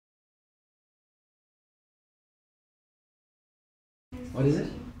What is it?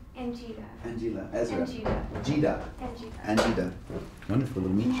 Anjida. Anjida. Ezra. Anjida. Anjida. Anjida. Wonderful to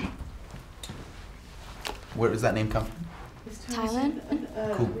meet you. Where does that name come from? Thailand.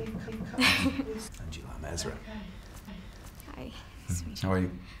 Cool. Anjila, I'm Ezra. Hi. How are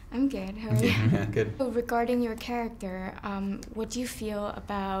you? I'm good. How are you? Yeah, good. So regarding your character, what do you feel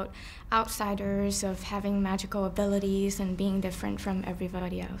about outsiders of having magical abilities and being different from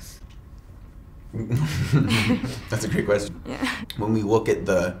everybody else? That's a great question. Yeah. When we look at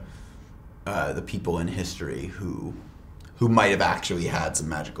the people in history who might have actually had some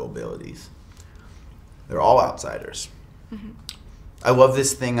magical abilities, they're all outsiders. Mm-hmm. I love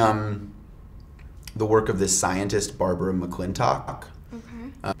this thing, the work of this scientist, Barbara McClintock.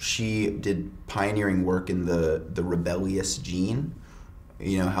 Okay. She did pioneering work in the rebellious gene.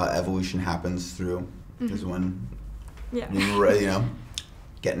 You know, how evolution happens through this one, Yeah. you know,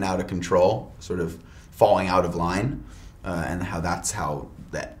 getting out of control, sort of falling out of line, and how that's how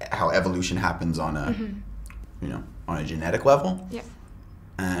evolution happens on a, you know, on a genetic level. Yeah.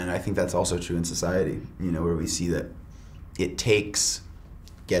 And I think that's also true in society, you know, where we see that it takes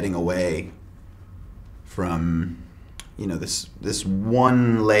getting away from, you know, this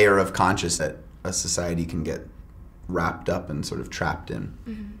one layer of consciousness that a society can get wrapped up and sort of trapped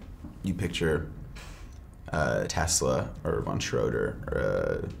in. You picture Tesla or von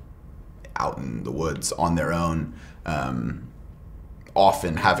Schroeder out in the woods on their own,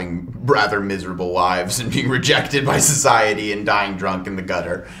 often having rather miserable lives and being rejected by society and dying drunk in the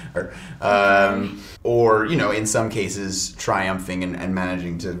gutter, or you know, in some cases triumphing and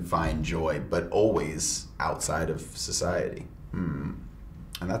managing to find joy, but always outside of society. And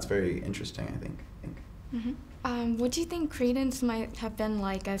that's very interesting, I think. What do you think Credence might have been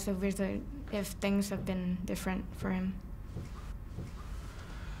like as a wizard if things have been different for him?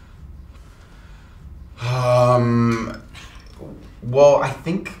 Well, I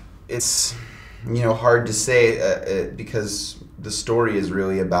think it's, you know, hard to say because the story is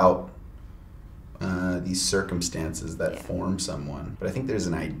really about these circumstances that form someone. But I think there's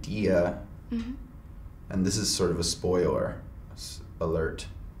an idea, and this is sort of a spoiler alert.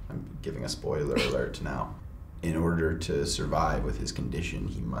 I'm giving a spoiler alert now. In order to survive with his condition,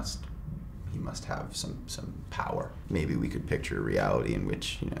 he must have some power. Maybe we could picture a reality in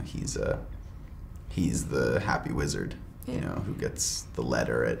which, you know, he's the happy wizard, you know, who gets the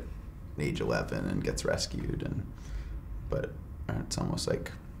letter at age 11 and gets rescued, but it's almost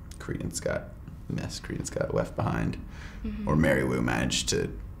like Credence got left behind, or Mary Lou managed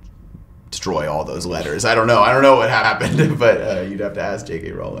to destroy all those letters. I don't know what happened, but you'd have to ask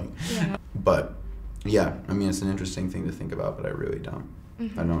J.K. Rowling. Yeah. But yeah, I mean, it's an interesting thing to think about, but I really don't.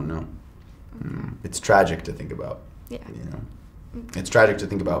 I don't know. It's tragic to think about. Yeah. You know, it's tragic to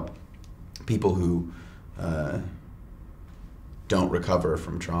think about people who don't recover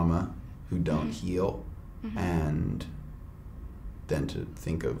from trauma, who don't heal, and then to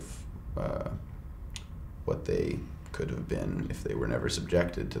think of what they could have been if they were never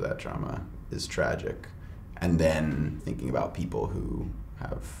subjected to that trauma is tragic. And then thinking about people who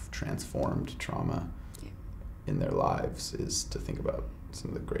have transformed trauma in their lives is to think about some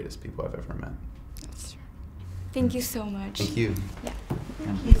of the greatest people I've ever met. That's true. Thank you so much. Thank you. Yeah.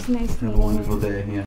 It's nice meeting you. Have a wonderful day. Yeah.